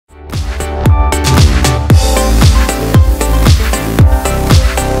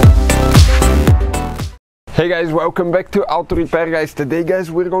Hey guys, welcome back to Auto Repair guys. Today guys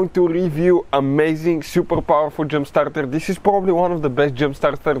we're going to review amazing super powerful jump starter. This is probably one of the best jump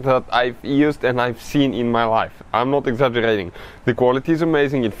starters that I've used and I've seen in my life. I'm not exaggerating. The quality is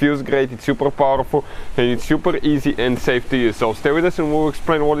amazing, it feels great, it's super powerful and it's super easy and safe to use. So stay with us and we'll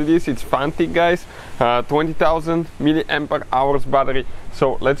explain what it is. It's Fanttik guys, 20,000 milliampere hours battery.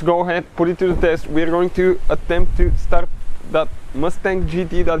 So let's go ahead, put it to the test. We're going to attempt to start that Mustang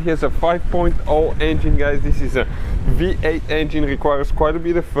GT that has a 5.0 engine guys. This is a V8 engine, requires quite a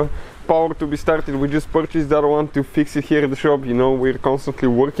bit of power to be started. We just purchased that one to fix it here at the shop. You know, we're constantly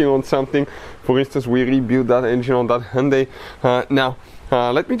working on something. For instance, we rebuilt that engine on that Hyundai.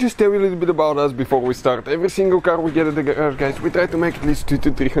 Let me just tell you a little bit about us before we start. Every single car we get at the garage guys, we try to make at least 200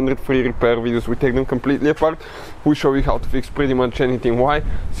 to 300 free repair videos. We take them completely apart. We show you how to fix pretty much anything. Why?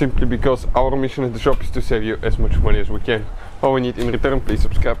 Simply because our mission at the shop is to save you as much money as we can. All we need in return, please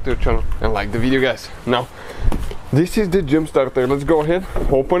subscribe to the channel and like the video guys. Now, this is the jump starter. Let's go ahead,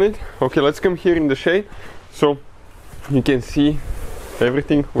 open it. Okay, let's come here in the shade so you can see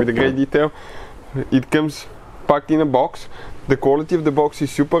everything with a great detail. It comes packed in a box. The quality of the box is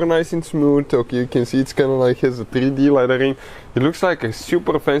super nice and smooth. Okay, you can see it's kind of like has a 3D lettering. It looks like a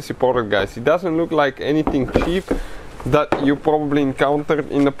super fancy product guys. It doesn't look like anything cheap that you probably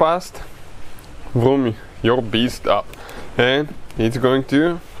encountered in the past. Vroom, you're beast up. And it's going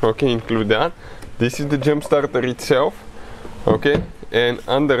to include that. This is the jump starter itself. Okay, and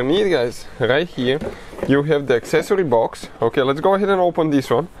underneath guys, right here you have the accessory box. Okay, let's go ahead and open this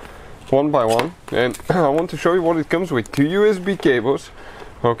one by one, and I want to show you what it comes with. 2 USB cables.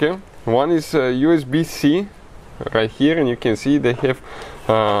 Okay, one is USB-C right here, and you can see they have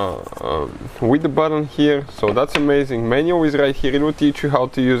with the button here, so that's amazing. Manual is right here, it will teach you how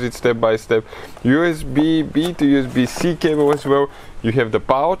to use it step by step. USB-B to USB-C cable as well. You have the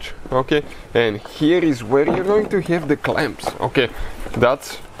pouch, okay, and here is where you're going to have the clamps. Okay,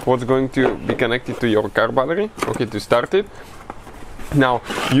 that's what's going to be connected to your car battery, okay, to start it. Now,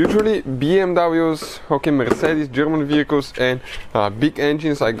 usually BMWs, okay, Mercedes, German vehicles and big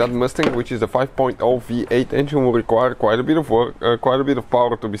engines like that Mustang, which is the 5.0 V8 engine, will require quite a bit of work, quite a bit of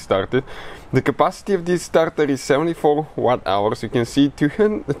power to be started. The capacity of this starter is 74 watt hours. You can see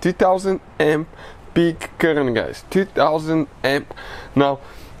 2000 amp peak current guys, 2000 amp. Now,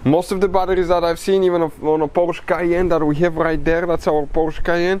 most of the batteries that I've seen, even on a Porsche Cayenne that we have right there, that's our Porsche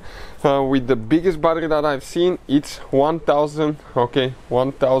Cayenne, with the biggest battery that I've seen, it's 1000, okay,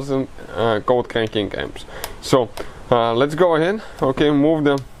 1000 cold cranking amps. So let's go ahead, okay,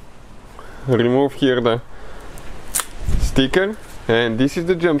 remove here the sticker, and this is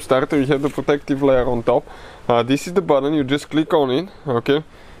the jump starter. You have the protective layer on top. This is the button, you just click on it, okay,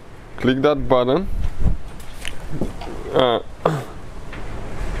 click that button.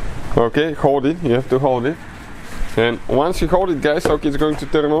 Okay, hold it, you have to hold it, and once you hold it guys, okay, it's going to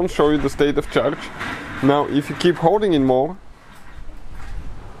turn on, show you the state of charge. Now if you keep holding it more,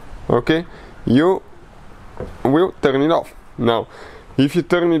 okay, you will turn it off. Now if you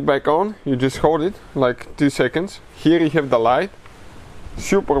turn it back on, you just hold it like 2 seconds. Here you have the light,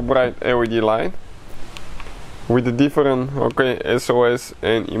 super bright LED light with the different, okay, SOS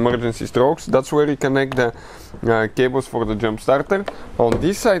and emergency strokes. That's where you connect the cables for the jump starter. On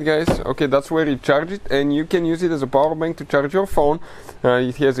this side guys, okay, that's where you charge it, and you can use it as a power bank to charge your phone.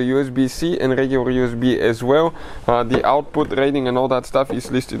 It has a USB-C and regular USB as well. The output rating and all that stuff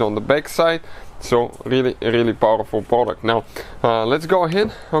is listed on the back side. So really powerful product. Now let's go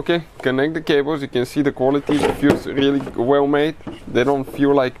ahead, okay, connect the cables. You can see the quality feels really well made. They don't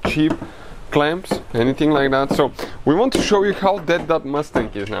feel like cheap clamps, anything like that. So we want to show you how dead that Mustang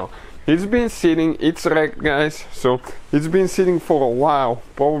is now. It's been sitting, it's wrecked guys, so it's been sitting for a while,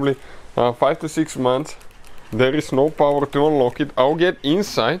 probably 5 to 6 months. There is no power to unlock it. I'll get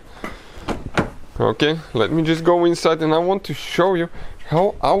inside. Okay, let me just go inside, and I want to show you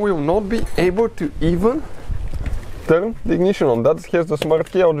how I will not be able to even turn the ignition on. That has the smart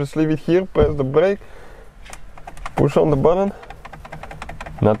key. I'll just leave it here, press the brake, push on the button,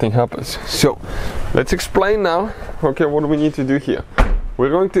 nothing happens. So let's explain now, okay, what we need to do here. We're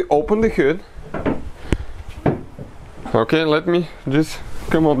going to open the hood. Okay, let me just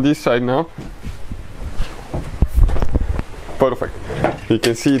come on this side now. Perfect. You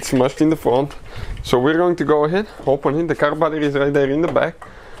can see it's smashed in the front. So we're going to go ahead, open it. The car battery is right there in the back.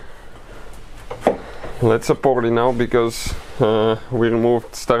 Let's support it now because we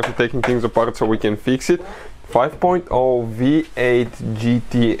started taking things apart so we can fix it. 5.0 V8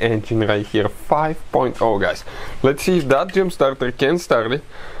 GT engine right here, 5.0 guys. Let's see if that jump starter can start it.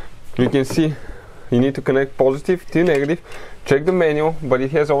 You can see you need to connect positive to negative. Check the manual, but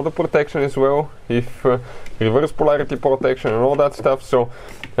it has all the protection as well, if reverse polarity protection and all that stuff. So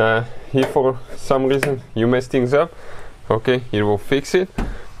if for some reason you mess things up, okay, it will fix it.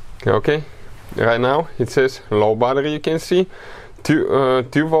 Okay, right now it says low battery, you can see 2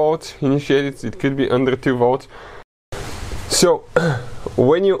 volts initiated. It could be under 2 volts. So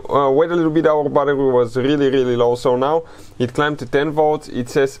when you wait a little bit, our battery was really low, so now it climbed to 10 volts. It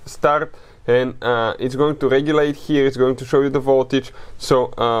says start, and it's going to regulate here. It's going to show you the voltage.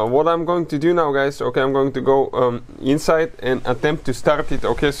 So what I'm going to do now, guys, okay, I'm going to go inside and attempt to start it.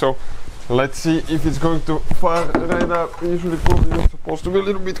 Okay, so let's see if it's going to fire right up. Usually probably not supposed to be a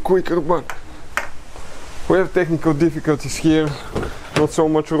little bit quicker, but we have technical difficulties here, not so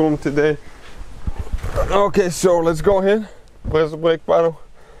much room today. Okay, so let's go ahead, press the brake pedal.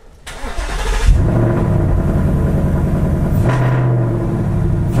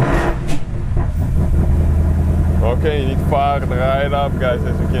 Okay, it fired right up, guys,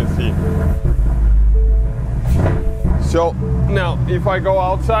 as you can see. So now if I go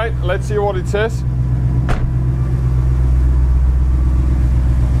outside, let's see what it says.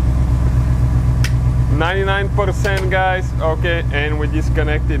 %, guys. Okay, and we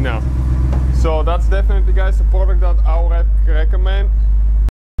disconnected now. So that's definitely, guys, a product that I would recommend.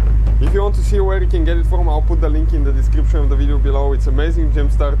 If you want to see where you can get it from, I'll put the link in the description of the video below. It's amazing gem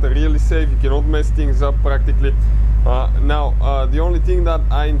starter, really safe. You cannot mess things up practically. Now the only thing that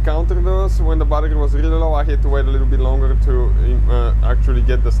I encountered was when the battery was really low, I had to wait a little bit longer to actually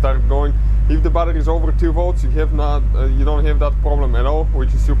get the start going. If the battery is over 2 volts, you don't have that problem at all,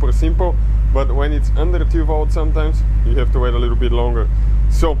 which is super simple. But when it's under 2 volts, sometimes you have to wait a little bit longer.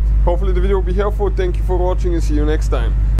 So hopefully the video will be helpful. Thank you for watching and see you next time.